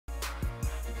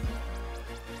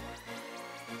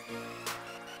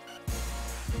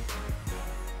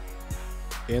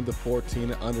in the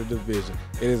 14 and under division.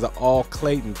 It is an all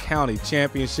Clayton County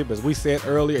championship, as we said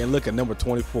earlier. And look at number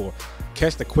 24.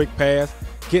 Catch the quick pass,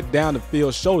 get down the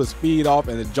field, show the speed off,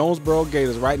 and the Jonesboro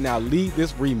Gators right now lead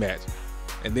this rematch.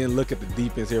 And then look at the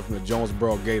defense here from the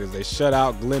Jonesboro Gators. They shut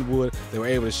out Glenwood. They were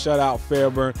able to shut out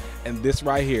Fairburn. And this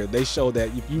right here, they show that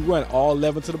if you run all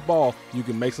 11 to the ball, you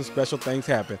can make some special things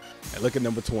happen. And look at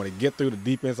number 20. Get through the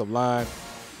defensive line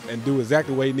and do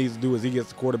exactly what he needs to do as he gets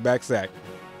the quarterback sack.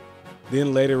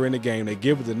 Then later in the game, they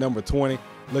give it to number 20.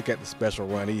 Look at the special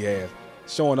run he has.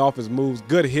 Showing off his moves,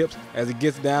 good hips as he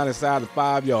gets down inside the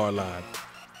 5-yard line.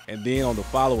 And then on the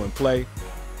following play,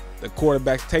 the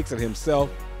quarterback takes it himself,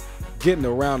 getting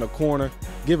around the corner,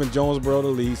 giving Jonesboro the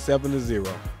lead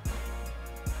 7-0.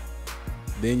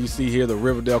 Then you see here the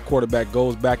Riverdale quarterback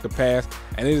goes back to pass,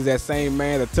 and it is that same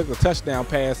man that took the touchdown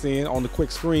pass in on the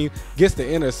quick screen, gets the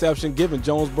interception, giving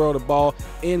Jonesboro the ball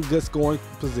in good scoring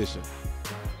position.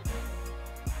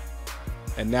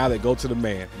 And now they go to the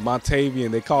man,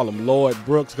 Montavian. They call him Lloyd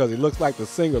Brooks because he looks like the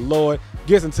singer Lloyd.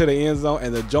 Gets into the end zone,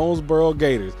 and the Jonesboro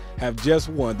Gators have just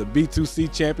won the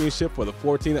B2C championship for the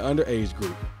 14 and under age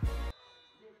group.